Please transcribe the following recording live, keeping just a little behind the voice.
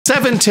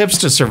7 tips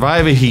to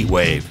survive a heat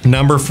wave.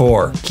 Number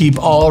 4, keep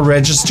all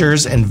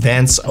registers and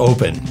vents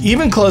open.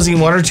 Even closing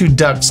 1 or 2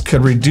 ducts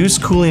could reduce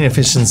cooling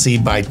efficiency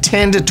by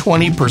 10 to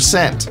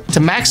 20%. To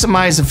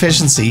maximize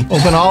efficiency,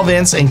 open all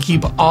vents and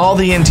keep all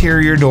the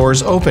interior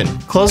doors open.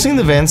 Closing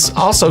the vents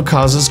also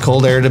causes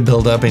cold air to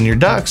build up in your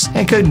ducts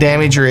and could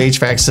damage your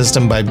HVAC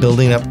system by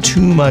building up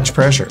too much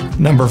pressure.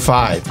 Number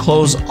 5,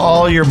 close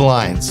all your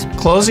blinds.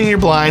 Closing your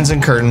blinds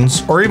and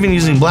curtains, or even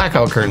using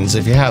blackout curtains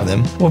if you have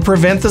them, will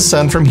prevent the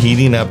sun from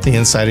heating up the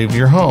inside of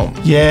your home.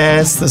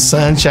 Yes, the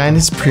sunshine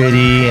is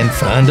pretty and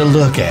fun to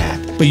look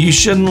at, but you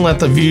shouldn't let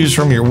the views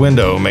from your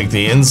window make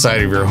the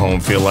inside of your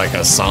home feel like a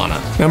sauna.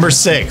 Number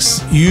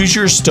 6, use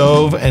your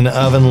stove and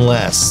oven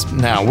less.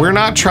 Now, we're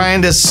not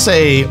trying to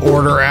say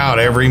order out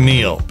every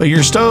meal, but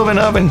your stove and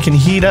oven can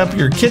heat up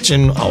your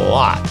kitchen a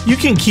lot. You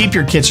can keep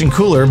your kitchen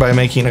cooler by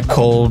making a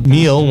cold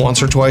meal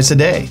once or twice a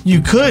day. You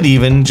could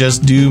even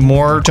just do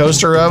more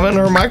toaster oven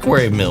or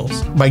microwave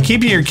meals. By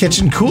keeping your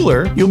kitchen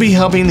cooler, you'll be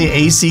helping the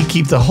AC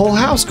keep the whole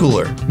house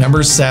cooler.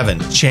 Number 7,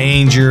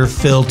 change your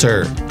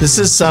filter. This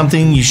is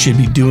something you should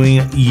be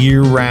doing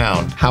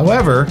year-round.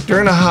 However,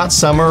 during a hot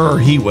summer or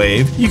heat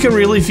wave, you can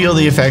really feel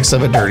the effects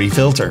of a dirty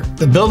filter.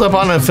 The buildup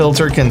on a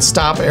filter can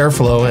stop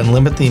airflow and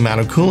limit the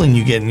amount of cooling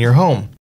you get in your home.